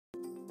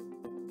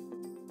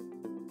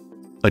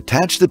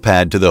Attach the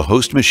pad to the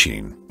host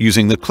machine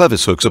using the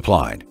clevis hooks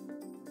applied.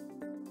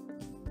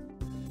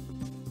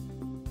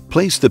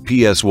 Place the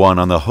PS1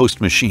 on the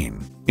host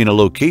machine in a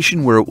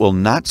location where it will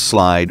not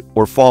slide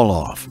or fall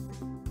off.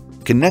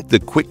 Connect the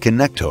quick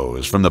connect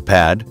hose from the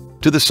pad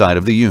to the side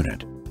of the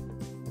unit.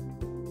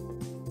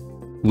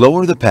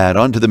 Lower the pad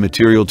onto the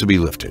material to be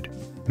lifted,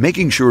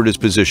 making sure it is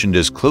positioned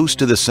as close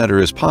to the center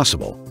as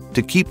possible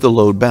to keep the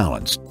load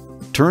balanced.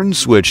 Turn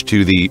switch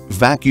to the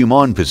vacuum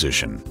on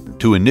position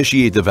to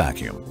initiate the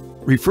vacuum.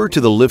 Refer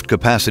to the lift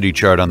capacity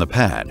chart on the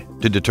pad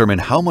to determine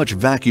how much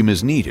vacuum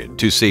is needed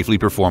to safely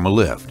perform a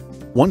lift.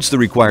 Once the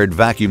required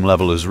vacuum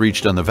level is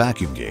reached on the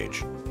vacuum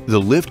gauge, the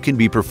lift can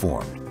be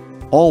performed.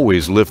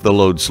 Always lift the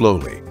load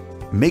slowly,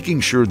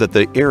 making sure that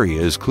the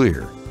area is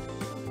clear.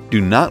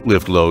 Do not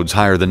lift loads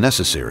higher than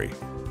necessary.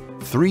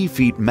 3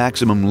 feet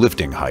maximum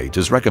lifting height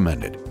is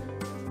recommended.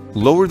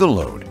 Lower the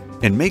load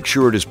and make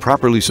sure it is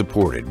properly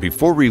supported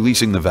before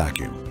releasing the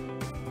vacuum.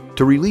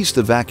 To release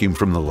the vacuum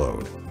from the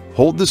load,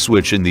 hold the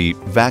switch in the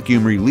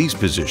vacuum release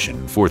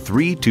position for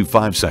 3 to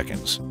 5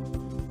 seconds.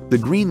 The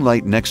green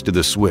light next to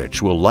the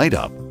switch will light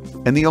up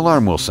and the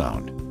alarm will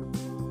sound.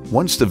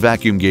 Once the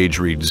vacuum gauge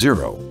reads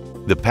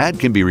 0, the pad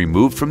can be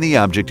removed from the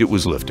object it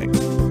was lifting.